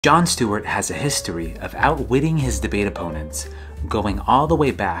Jon Stewart has a history of outwitting his debate opponents, going all the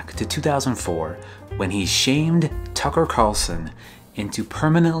way back to 2004 when he shamed Tucker Carlson into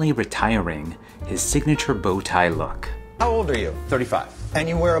permanently retiring his signature bow tie look. How old are you? 35. And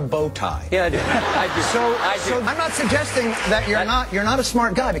you wear a bow tie. Yeah, I do. I do. So I'm not suggesting that you're not a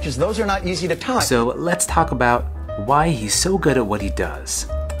smart guy, because those are not easy to tie. So let's talk about why he's so good at what he does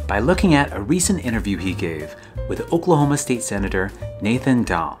by looking at a recent interview he gave with Oklahoma State Senator Nathan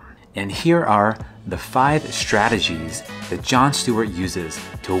Dahm. And here are the 5 strategies that Jon Stewart uses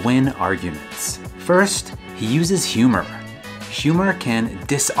to win arguments. First, he uses humor. Humor can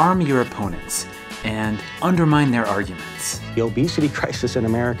disarm your opponents and undermine their arguments. The obesity crisis in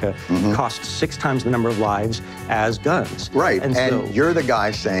America costs 6 times the number of lives as guns. Right, and so, you're the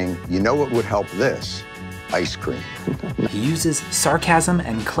guy saying, you know what would help this? Ice cream. He uses sarcasm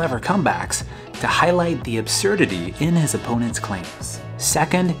and clever comebacks to highlight the absurdity in his opponent's claims.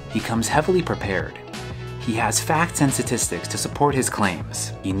 Second, he comes heavily prepared. He has facts and statistics to support his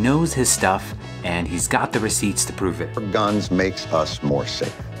claims. He knows his stuff, and he's got the receipts to prove it. Guns makes us more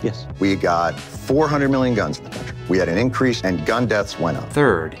safe. yes. We got 400 million guns in the country. We had an increase and gun deaths went up.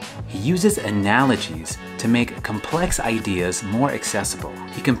 Third, he uses analogies to make complex ideas more accessible.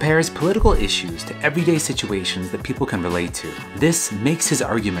 He compares political issues to everyday situations that people can relate to. This makes his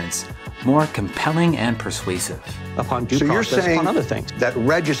arguments more compelling and persuasive. Upon due So you're process, saying upon other things. that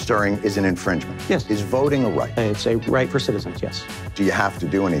registering is an infringement? Yes. Is voting a right? It's a right for citizens, yes. Do you have to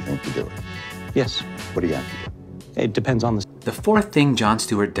do anything to do it? Yes. What do you have to do? It depends on the... The fourth thing Jon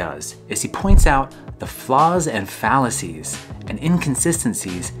Stewart does is he points out the flaws and fallacies and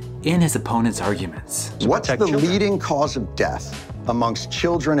inconsistencies in his opponent's arguments. What's the children. leading cause of death amongst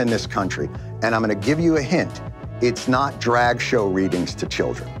children in this country? And I'm going to give you a hint. It's not drag show readings to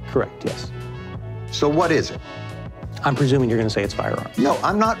children. Correct, yes. So what is it? I'm presuming you're going to say it's firearms. No,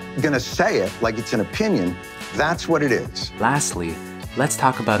 I'm not going to say it like it's an opinion. That's what it is. Lastly, let's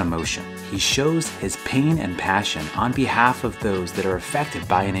talk about emotion. He shows his pain and passion on behalf of those that are affected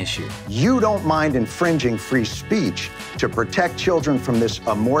by an issue. You don't mind infringing free speech to protect children from this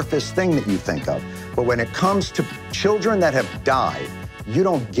amorphous thing that you think of. But when it comes to children that have died, you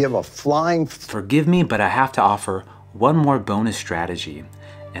don't give a flying... Forgive me, but I have to offer one more bonus strategy,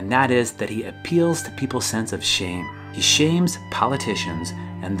 and that is that he appeals to people's sense of shame. He shames politicians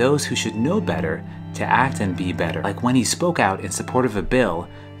and those who should know better to act and be better, like when he spoke out in support of a bill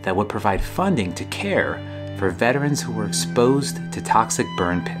that would provide funding to care for veterans who were exposed to toxic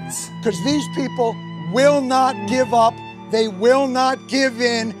burn pits. Because these people will not give up, they will not give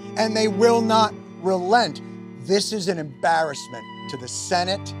in, and they will not relent. This is an embarrassment to the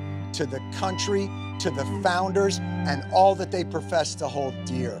Senate, to the country, to the founders, and all that they profess to hold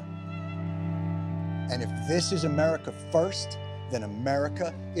dear. And if this is America first, then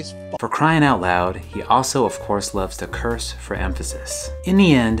America is For crying out loud, he also of course loves to curse for emphasis. In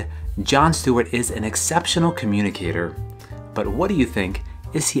the end, Jon Stewart is an exceptional communicator, but what do you think?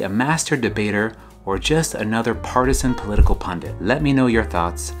 Is he a master debater or just another partisan political pundit? Let me know your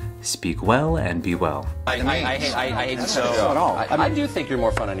thoughts. Speak well and be well. I hate the show. I do think you're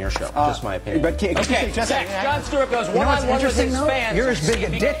more fun on your show. Just my opinion. But Okay, Jon Stewart goes You know what's one-on-one with interesting, his though? fans. You're as big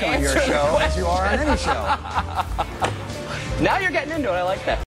a dick on your show as you are on any show. Now you're getting into it. I like that.